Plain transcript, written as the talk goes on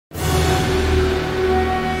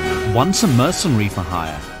Once a mercenary for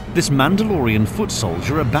hire, this Mandalorian foot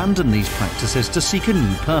soldier abandoned these practices to seek a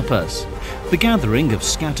new purpose: the gathering of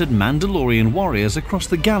scattered Mandalorian warriors across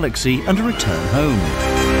the galaxy and a return home.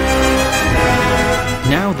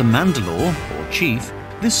 Now the Mandalore, or Chief,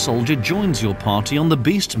 this soldier joins your party on the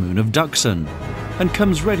beast moon of Duxon and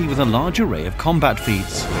comes ready with a large array of combat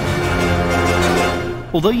feats.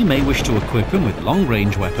 Although you may wish to equip him with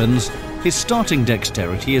long-range weapons, his starting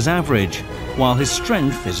dexterity is average, while his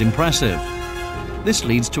strength is impressive. This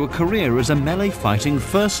leads to a career as a melee fighting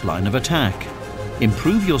first line of attack.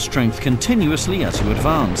 Improve your strength continuously as you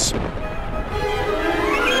advance.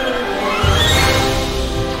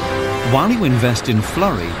 While you invest in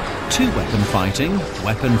flurry, 2-weapon fighting,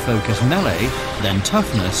 weapon-focused melee, then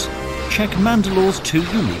toughness, check Mandalore's 2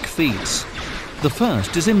 unique feats. The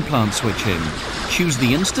first is implant switching. Choose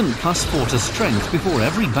the instant +4 to strength before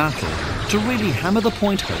every battle to really hammer the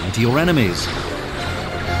point home to your enemies.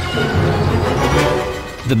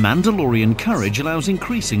 The Mandalorian Courage allows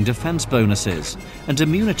increasing defense bonuses and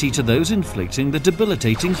immunity to those inflicting the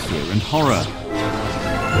debilitating fear and horror.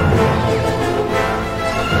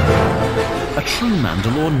 A true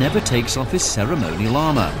Mandalore never takes off his ceremonial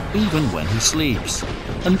armor, even when he sleeps.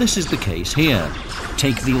 And this is the case here.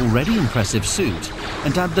 Take the already impressive suit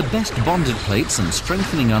and add the best bonded plates and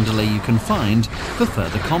strengthening underlay you can find for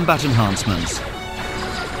further combat enhancements.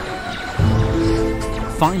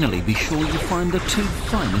 Finally, be sure you find the 2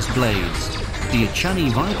 finest blades, the Achani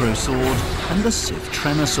Vibro Sword and the Sith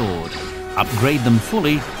Tremor Sword. Upgrade them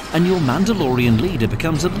fully and your Mandalorian leader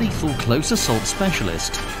becomes a lethal close assault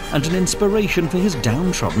specialist and an inspiration for his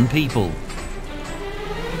downtrodden people.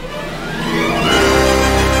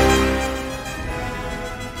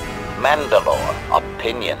 Mandalore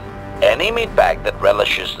opinion. Any meatbag that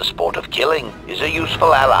relishes the sport of killing is a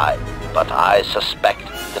useful ally, but I suspect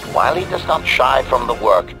that while he does not shy from the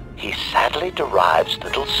work, he sadly derives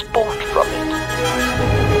little sport from it.